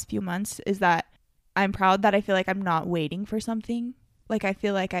the past few months, is that I'm proud that I feel like I'm not waiting for something. Like I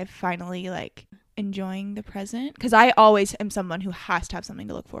feel like I finally like enjoying the present, because I always am someone who has to have something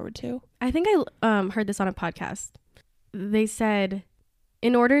to look forward to. I think I heard this on a podcast. They said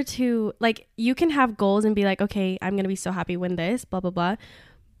in order to like you can have goals and be like, okay, I'm going to be so happy when this, blah, blah, blah.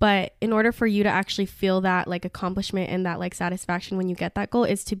 But in order for you to actually feel that like accomplishment and that like satisfaction when you get that goal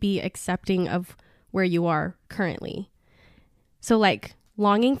is to be accepting of where you are currently. So like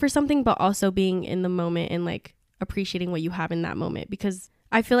longing for something, but also being in the moment and like appreciating what you have in that moment. Because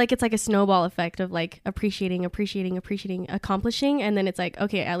I feel like it's like a snowball effect of like appreciating, accomplishing. And then it's like,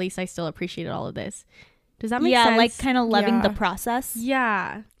 okay, at least I still appreciated all of this. Does that make sense? Yeah. Like kind of loving the Yeah. process.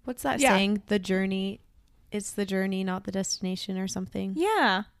 Yeah. What's that Yeah. saying? The journey, it's the journey, not the destination, or something.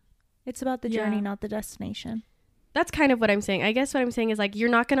 Yeah. It's about the journey, Yeah. not the destination. That's kind of what I'm saying. I guess what I'm saying is like, you're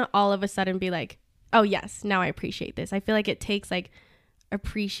not going to all of a sudden be like, oh yes, now I appreciate this. I feel like it takes like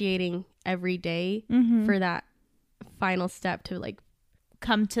appreciating every day Mm-hmm. for that final step to like,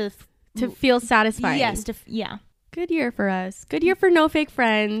 Come to feel satisfying. yes. Yeah. Good year for us. Good year for No Fake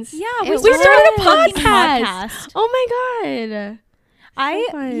Friends. Yeah. we started a fucking podcast. Oh my God.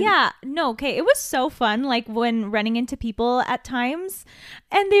 fun. Okay, it was so fun, like when running into people at times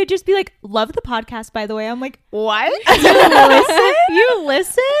and they would just be like, love the podcast, by the way. I'm like, what? You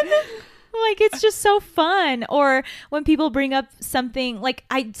listen? Like, it's just so fun. Or when people bring up something, like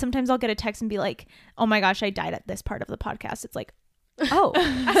sometimes I'll get a text and be like, oh my gosh, I died at this part of the podcast. It's like, oh,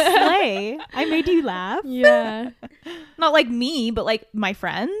 slay. I made you laugh. Yeah. Not like me, but like my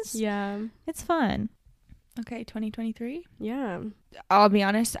friends. Yeah. It's fun. Okay, 2023. Yeah. I'll be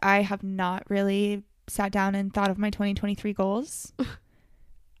honest, I have not really sat down and thought of my 2023 goals.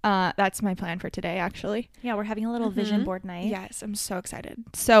 That's my plan for today, actually. Yeah, we're having a little vision board night. Yes, I'm so excited.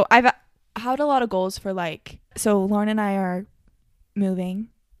 So I've had a lot of goals for like, so Lauren and I are moving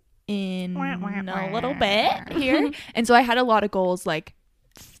in a little bit here. And so I had a lot of goals like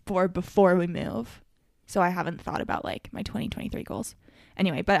for before we move. So I haven't thought about like my 2023 goals.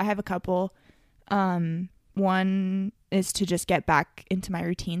 Anyway, but I have a couple. One is to just get back into my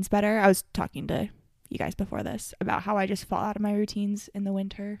routines better. I was talking to you guys before this about how I just fall out of my routines in the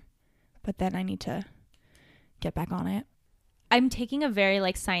winter, but then I need to get back on it. I'm taking a very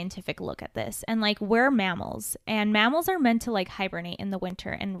like scientific look at this, and like we're mammals, and mammals are meant to like hibernate in the winter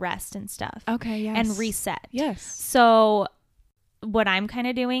and rest and stuff Okay, yes. and reset. Yes. So what I'm kind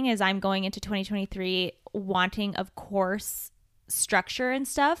of doing is I'm going into 2023 wanting, of course, structure and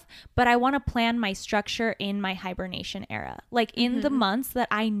stuff, but I want to plan my structure in my hibernation era. Like in the months that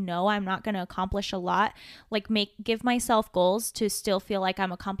I know I'm not going to accomplish a lot, like give myself goals to still feel like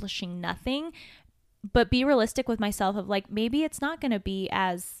I'm accomplishing nothing, but be realistic with myself of like, maybe it's not going to be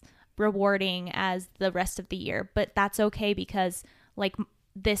as rewarding as the rest of the year, but that's okay because like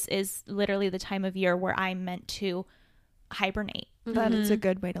this is literally the time of year where I'm meant to hibernate. That is a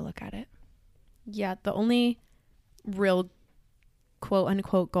good way to look at it. Yeah, the only real quote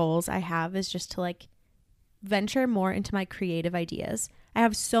unquote goals I have is just to like venture more into my creative ideas. I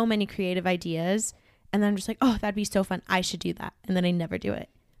have so many creative ideas and then I'm just like, oh, that'd be so fun. I should do that. And then I never do it.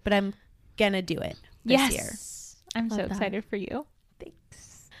 But I'm gonna do it this year. I'm so Love that. excited for you.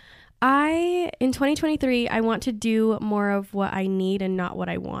 In 2023, I want to do more of what I need and not what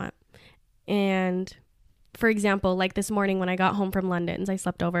I want. And for example, like this morning when I got home from London's, I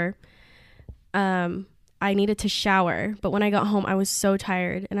slept over. I needed to shower, but when I got home, I was so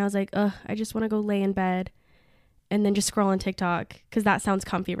tired and I was like, ugh, I just want to go lay in bed and then just scroll on TikTok because that sounds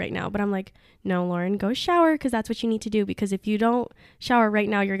comfy right now. But I'm like, no, Lauren, go shower because that's what you need to do. Because if you don't shower right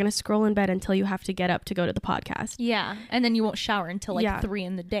now, you're going to scroll in bed until you have to get up to go to the podcast. Yeah. And then you won't shower until like Yeah. 3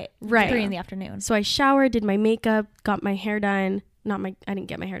 in the day. Right. 3 in the afternoon. So I showered, did my makeup, got my hair done. I didn't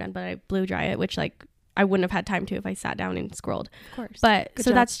get my hair done, but I blew dry it, which like I wouldn't have had time to if I sat down and scrolled. Of course. But Good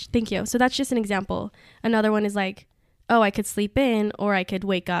so job. thank you. So that's just an example. Another one is like, oh, I could sleep in or I could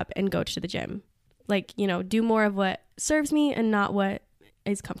wake up and go to the gym. Like, do more of what serves me and not what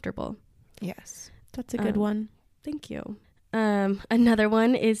is comfortable. Yes. That's a good one. Thank you. Another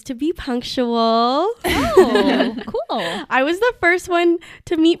one is to be punctual. Oh, cool. I was the first one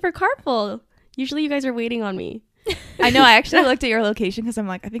to meet for carpool. Usually you guys are waiting on me. I know. I actually looked at your location because I'm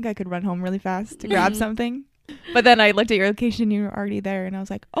like, I think I could run home really fast to grab something. But then I looked at your location, you were already there, and I was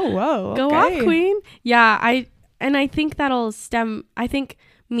like, oh, whoa. Go okay. off, queen. Yeah, I think that'll stem, I think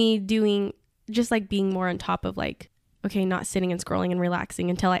me doing, just like being more on top of like, okay, not sitting and scrolling and relaxing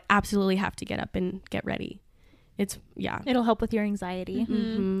until I absolutely have to get up and get ready. Yeah. It'll help with your anxiety.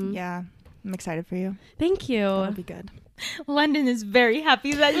 Mhm. Yeah. I'm excited for you. Thank you. That'll be good. London is very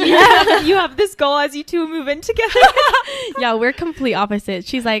happy that you have this goal as you two move in together. Yeah, we're complete opposites.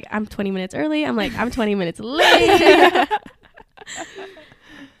 She's like, I'm 20 minutes early. I'm like, I'm 20 minutes late.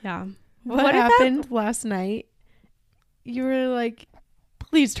 Yeah. What happened last night? You were like,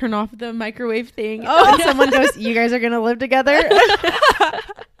 please turn off the microwave thing. Oh. And someone goes, you guys are going to live together?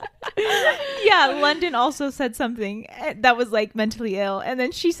 Yeah, London also said something that was like mentally ill, and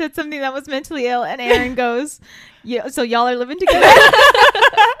then she said something that was mentally ill, and Aaron goes, "Yeah, so y'all are living together."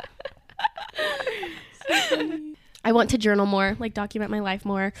 I want to journal more, like document my life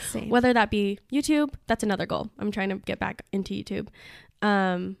more. Same. Whether that be YouTube, that's another goal. I'm trying to get back into YouTube.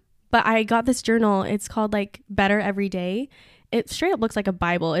 But I got this journal. It's called like Better Every Day. It straight up looks like a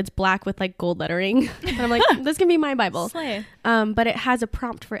Bible. It's black with like gold lettering. And I'm like, this can be my Bible. Slay. But it has a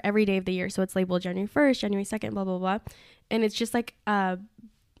prompt for every day of the year. So it's labeled January 1st, January 2nd, blah, blah, blah. And it's just like a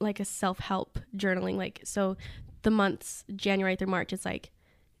self-help journaling. Like, so the months January through March, it's like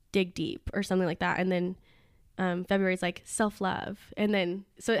dig deep or something like that. And then February is like self-love. And then,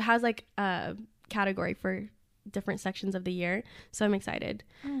 so it has like a category for different sections of the year. So I'm excited.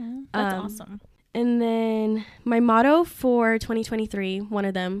 That's awesome. And then my motto for 2023, one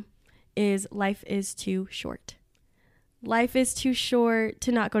of them is life is too short. Life is too short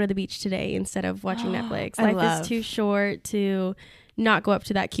to not go to the beach today instead of watching Netflix. Life is too short to not go up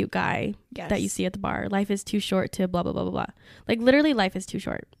to that cute guy that you see at the bar. Life is too short to blah, blah, blah, blah, blah. Like literally life is too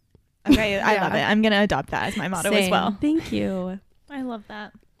short. Okay, I love it. I'm going to adopt that as my motto as Same. well. Thank you. I love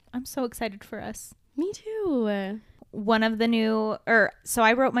that. I'm so excited for us. Me too. One of the so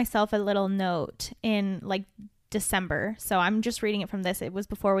I wrote myself a little note in like December. So I'm just reading it from this. It was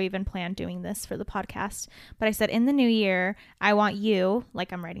before we even planned doing this for the podcast. But I said, in the new year, I want you,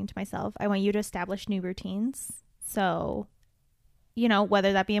 like I'm writing to myself, I want you to establish new routines. So,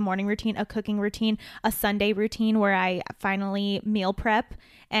 whether that be a morning routine, a cooking routine, a Sunday routine where I finally meal prep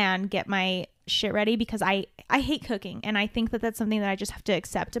and get my shit ready, because I hate cooking. And I think that that's something that I just have to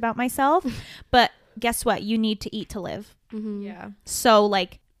accept about myself. But guess what? You need to eat to live. Mm-hmm. Yeah. So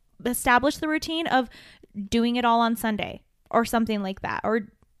like establish the routine of doing it all on Sunday or something like that, or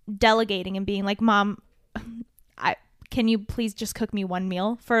delegating and being like, Mom, can you please just cook me one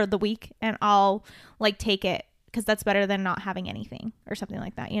meal for the week and I'll like take it, because that's better than not having anything or something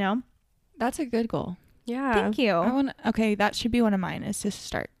like that, That's a good goal. Yeah. Thank you. Okay, that should be one of mine, is to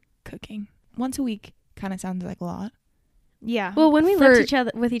start cooking. Once a week kind of sounds like a lot. Yeah. Well, when we live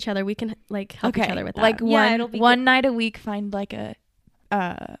with each other, we can like help each Okay, other with that. like Yeah, it'll be one night a week, find like a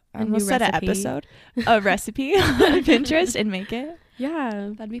new almost said an recipe. episode, a recipe on Pinterest and make it. Yeah.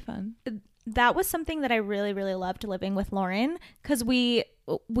 That'd be fun. That was something that I really, really loved living with Lauren, because we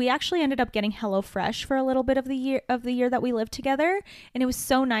actually ended up getting HelloFresh for a little bit of the year that we lived together. And it was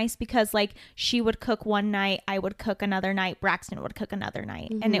so nice because like she would cook one night, I would cook another night, Braxton would cook another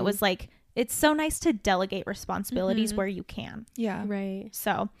night. And it was like, it's so nice to delegate responsibilities where you can. Yeah. Right.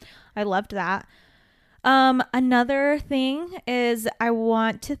 So I loved that. Another thing is I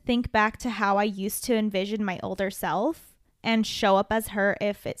want to think back to how I used to envision my older self and show up as her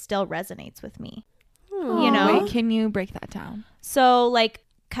if it still resonates with me. Wait, can you break that down? So like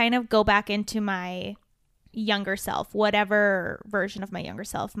kind of go back into my younger self, whatever version of my younger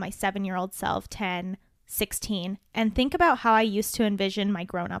self, my 7-year-old self, 10, 16 and think about how I used to envision my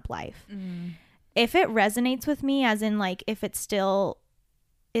grown-up life. If it resonates with me, as in like if it still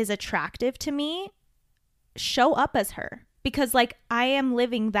is attractive to me, show up as her. Because like I am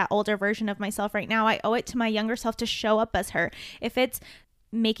living that older version of myself right now. I owe it to my younger self to show up as her. If it's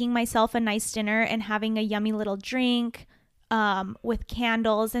making myself a nice dinner and having a yummy little drink with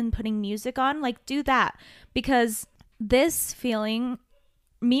candles and putting music on, like do that. Because this feeling,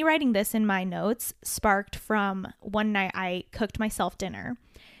 me writing this in my notes, sparked from one night I cooked myself dinner.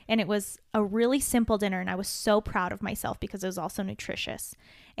 And it was a really simple dinner, and I was so proud of myself because it was also nutritious.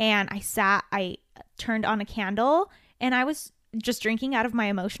 And I turned on a candle, and I was just drinking out of my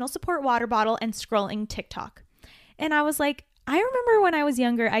emotional support water bottle and scrolling TikTok. And I was like, I remember when I was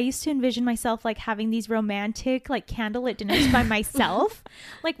younger, I used to envision myself like having these romantic, like candlelit dinners by myself.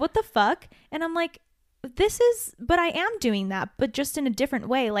 Like, what the fuck? And I'm like, but I am doing that, but just in a different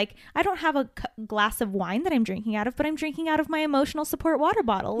way. Like, I don't have a glass of wine that I'm drinking out of, but I'm drinking out of my emotional support water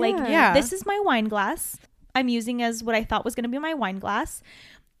bottle. Like, this is my wine glass. I'm using as what I thought was going to be my wine glass.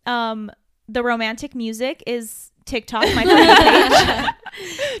 The romantic music is TikTok, my favorite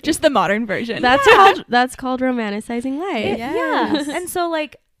page. Just the modern version. That's called romanticizing life. Yeah. And so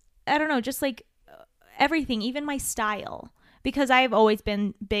like, I don't know, just like everything, even my style, because I've always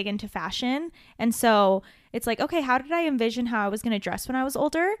been big into fashion. And so it's like, okay, how did I envision how I was going to dress when I was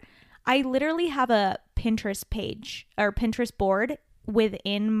older? I literally have a Pinterest page or Pinterest board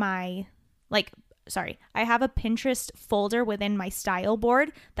within my, I have a Pinterest folder within my style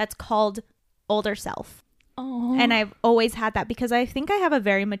board that's called older self. Oh. And I've always had that because I think I have a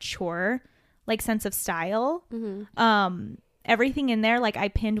very mature like sense of style. Everything in there, like I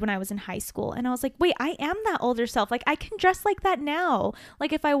pinned when I was in high school, and I was like, wait, I am that older self. Like I can dress like that now.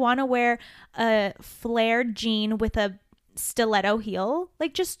 Like if I want to wear a flared jean with a stiletto heel,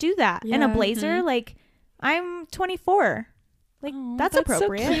 like just do that. And a blazer, like I'm 24. Like that's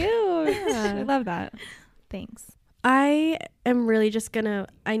appropriate. So cute. I love that. Thanks. I am really just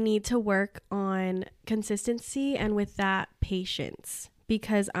I need to work on consistency, and with that, patience.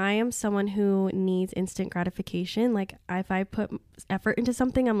 Because I am someone who needs instant gratification. Like if I put effort into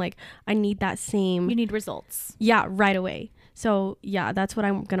something, I'm like, I need that same. You need results. Yeah, right away. So yeah, that's what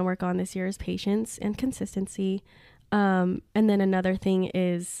I'm going to work on this year is patience and consistency. And then another thing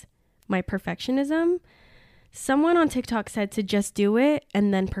is my perfectionism. Someone on TikTok said to just do it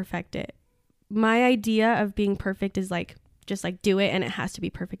and then perfect it. My idea of being perfect is like, just like do it and it has to be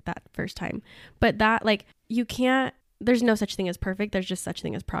perfect that first time. But that like, you can't, there's no such thing as perfect. There's just such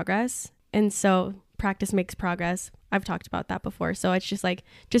thing as progress. And so practice makes progress. I've talked about that before. So it's just like,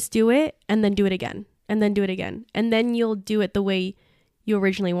 just do it and then do it again and then do it again. And then you'll do it the way you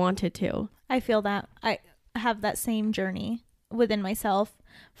originally wanted to. I feel that. I have that same journey within myself.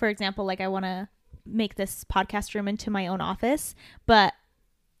 For example, like I want to make this podcast room into my own office, but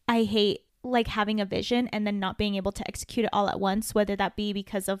I hate like having a vision and then not being able to execute it all at once, whether that be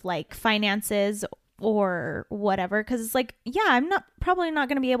because of like finances or whatever. Because it's like, yeah, I'm probably not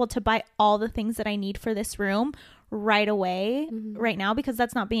going to be able to buy all the things that I need for this room right away, right now, because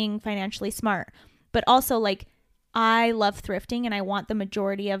that's not being financially smart. But also like I love thrifting and I want the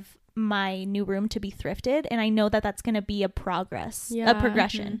majority of my new room to be thrifted, and I know that that's going to be a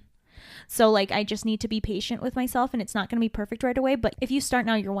progression. So like I just need to be patient with myself, and it's not going to be perfect right away, but if you start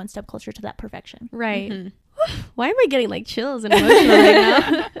now, you're one step closer to that perfection. Right. Why am I getting like chills and emotional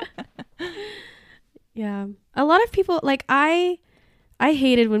right now? Yeah. A lot of people like I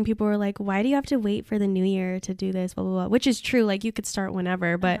hated when people were like, why do you have to wait for the new year to do this, blah blah blah, which is true. Like you could start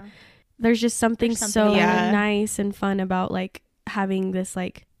whenever, but there's just something so nice and fun about like having this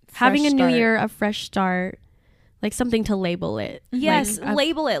like having a new year, a fresh start, like something to label it. Yes, like,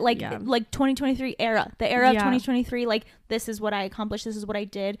 label it like 2023 era, the era of 2023. Like this is what I accomplished. This is what I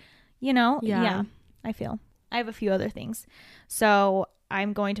did. You know? Yeah. I have a few other things. So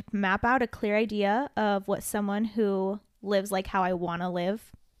I'm going to map out a clear idea of what someone who lives like how I want to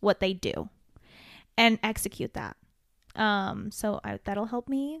live, what they do, and execute that. So that'll help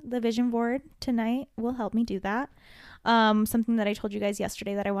me. The vision board tonight will help me do that. Something that I told you guys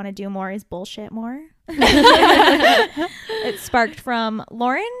yesterday that I want to do more is bullshit more. It sparked from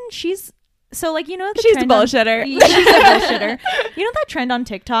Lauren. She's like, you know, she's a bullshitter. She's a bullshitter. You know that trend on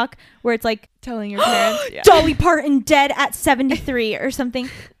TikTok where it's like telling your parents Dolly Parton dead at 73 or something.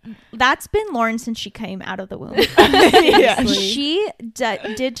 That's been Lauren since she came out of the womb. She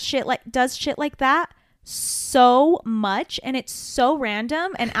does shit like that so much, and it's so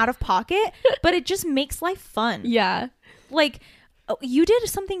random and out of pocket, but it just makes life fun. Yeah. Like you did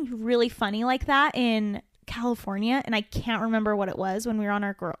something really funny like that in California, and I can't remember what it was when we were on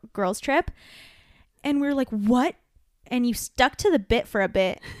our girls trip, And we were like, what? And you stuck to the bit for a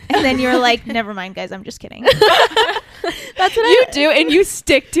bit. And then you're like, never mind, guys, I'm just kidding. That's what you do, and you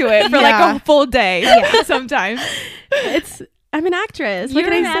stick to it for like a full day. Yeah, sometimes. I'm an actress. You're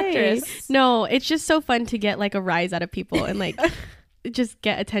What can an I say? actress. No, it's just so fun to get like a rise out of people and like just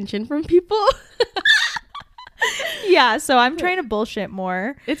get attention from people. Yeah, so I'm trying to bullshit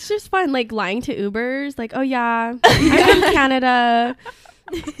more. It's just fun, like lying to Ubers, like, oh yeah, I'm from Canada.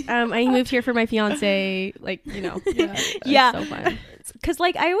 I moved here for my fiance. Like, you know, Yeah. so fun. Because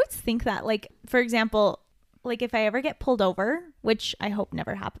like I always think that, like, for example, like if I ever get pulled over, which I hope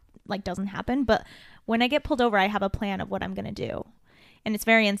never doesn't happen, but when I get pulled over, I have a plan of what I'm gonna do. And it's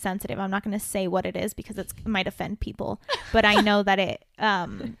very insensitive. I'm not going to say what it is because it might offend people. But I know that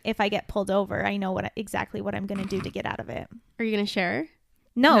if I get pulled over, I know exactly what I'm going to do to get out of it. Are you gonna share?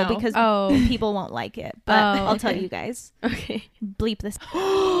 No, No. because people won't like it. But Oh, I'll tell okay. you guys. Okay. Bleep this.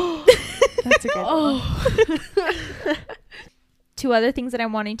 That's a good one. Two other things that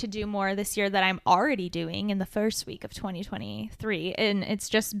I'm wanting to do more this year that I'm already doing in the first week of 2023. And it's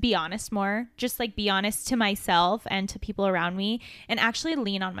just be honest more. Just like be honest to myself and to people around me and actually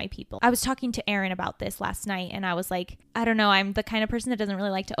lean on my people. I was talking to Erin about this last night and I was like, I don't know. I'm the kind of person that doesn't really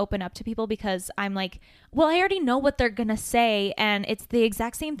like to open up to people because I'm like, well, I already know what they're going to say. And it's the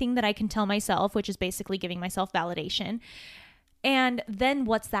exact same thing that I can tell myself, which is basically giving myself validation. And then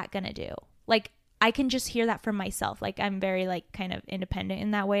what's that going to do? Like, I can just hear that from myself. Like I'm very like kind of independent in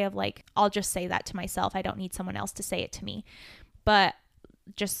that way of like, I'll just say that to myself. I don't need someone else to say it to me. But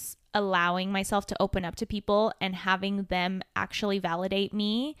just allowing myself to open up to people and having them actually validate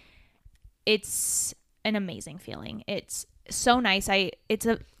me, it's an amazing feeling. It's so nice.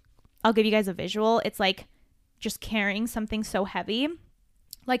 I'll give you guys a visual. It's like just carrying something so heavy,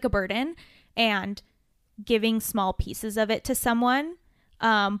 like a burden, and giving small pieces of it to someone.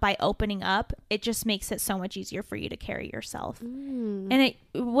 By opening up, it just makes it so much easier for you to carry yourself. And it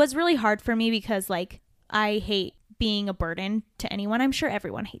was really hard for me because like I hate being a burden to anyone. I'm sure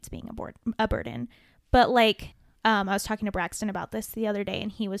everyone hates being a burden, but like I was talking to Braxton about this the other day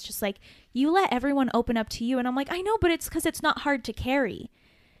and he was just like, you let everyone open up to you. And I'm like, I know, but it's because it's not hard to carry.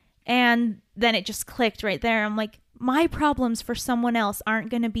 And then it just clicked right there. I'm like, my problems for someone else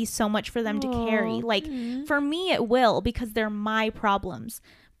aren't going to be so much for them to carry. Like for me, it will because they're my problems.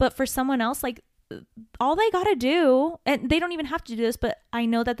 But for someone else, like all they got to do, and they don't even have to do this, but I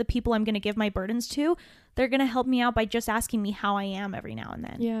know that the people I'm going to give my burdens to, they're going to help me out by just asking me how I am every now and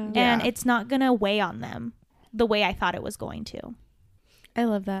then. Yeah. And it's not going to weigh on them the way I thought it was going to. I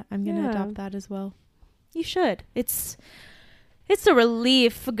love that. I'm going to Yeah. adopt that as well. You should. It's a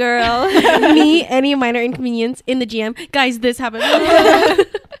relief, girl. Me, any minor inconvenience in the GM. Guys, this happened.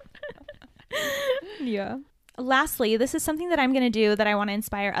 Yeah. Lastly, this is something that I'm going to do that I want to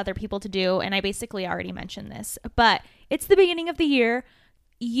inspire other people to do. And I basically already mentioned this, but it's the beginning of the year.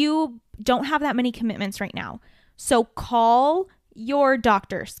 You don't have that many commitments right now. So call your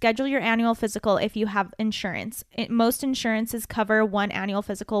doctor, schedule your annual physical if you have insurance. Most insurances cover one annual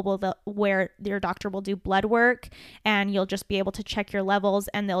physical where your doctor will do blood work and you'll just be able to check your levels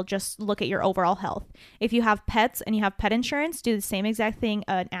and they'll just look at your overall health. If you have pets and you have pet insurance, do the same exact thing,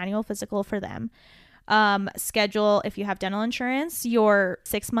 an annual physical for them. Schedule, if you have dental insurance, your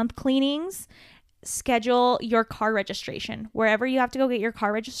 6-month cleanings. Schedule your car registration. Wherever you have to go get your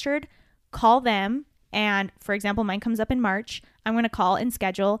car registered, call them. And for example, mine comes up in March. I'm going to call and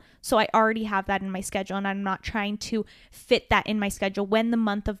schedule. So I already have that in my schedule and I'm not trying to fit that in my schedule when the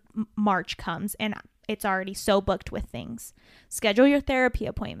month of March comes and it's already so booked with things. Schedule your therapy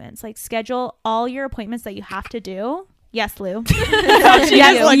appointments. Like schedule all your appointments that you have to do. Yes, Lou.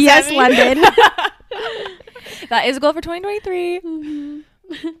 yes, London. That is a goal for 2023.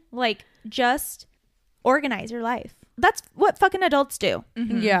 Like just organize your life. That's what fucking adults do.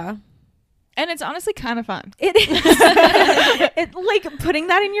 Yeah. And it's honestly kind of fun. It is. It, like putting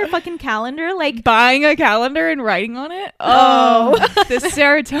that in your fucking calendar, like Buying a calendar and writing on it. Oh, the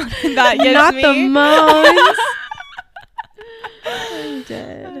serotonin that gives Not me. the most. I'm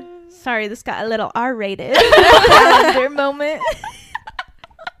dead. sorry, this got a little R-rated calendar moment.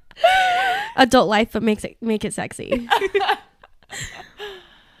 Adult life, but make it sexy.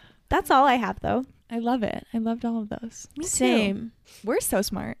 That's all I have though. I love it. I loved all of those. Me too. Same. We're so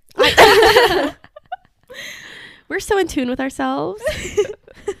smart. We're so in tune with ourselves.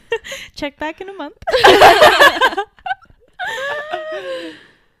 Check back in a month.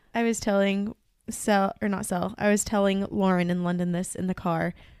 I was telling I was telling Lauren in London this in the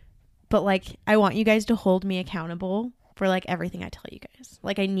car, but like I want you guys to hold me accountable for like everything I tell you guys.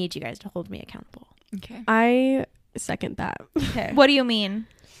 Like I need you guys to hold me accountable. Okay. I second that. Okay. What do you mean?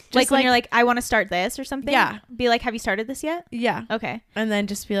 Like when like- you're like, I want to start this or something? Yeah. Be like, have you started this yet? Yeah. Okay. And then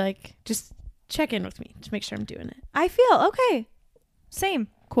just be like, just check in with me to make sure I'm doing it. I feel okay. Same.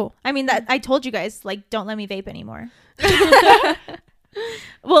 Cool. I mean, that I told you guys, like, don't let me vape anymore.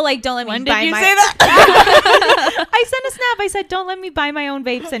 Well, like, don't let me When buy did you my... say that? I sent a snap. I said, don't let me buy my own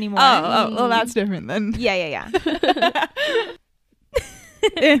vapes anymore. well, that's different then. Yeah.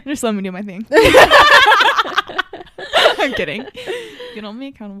 Just let me do my thing. I'm kidding. You can hold me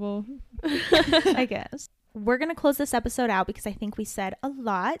accountable. I guess. We're going to close this episode out because I think we said a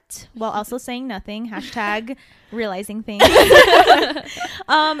lot while also saying nothing. Hashtag realizing things.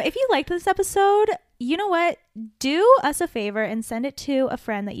 If you liked this episode, you know what? Do us a favor and send it to a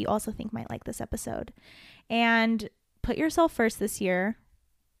friend that you also think might like this episode. And put yourself first this year.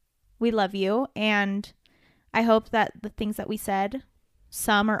 We love you. And I hope that the things that we said,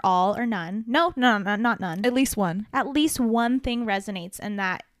 some or all or none. No, not none. At least one. At least one thing resonates and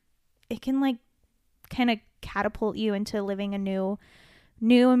that it can like kind of catapult you into living a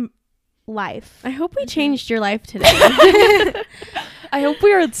new life. I hope we changed your life today. I hope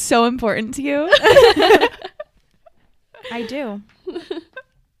we are so important to you. I do.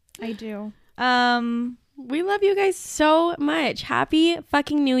 I do. We love you guys so much. Happy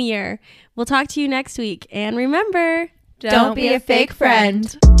fucking New Year. We'll talk to you next week. And remember, Don't be a fake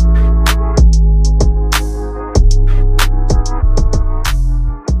friend.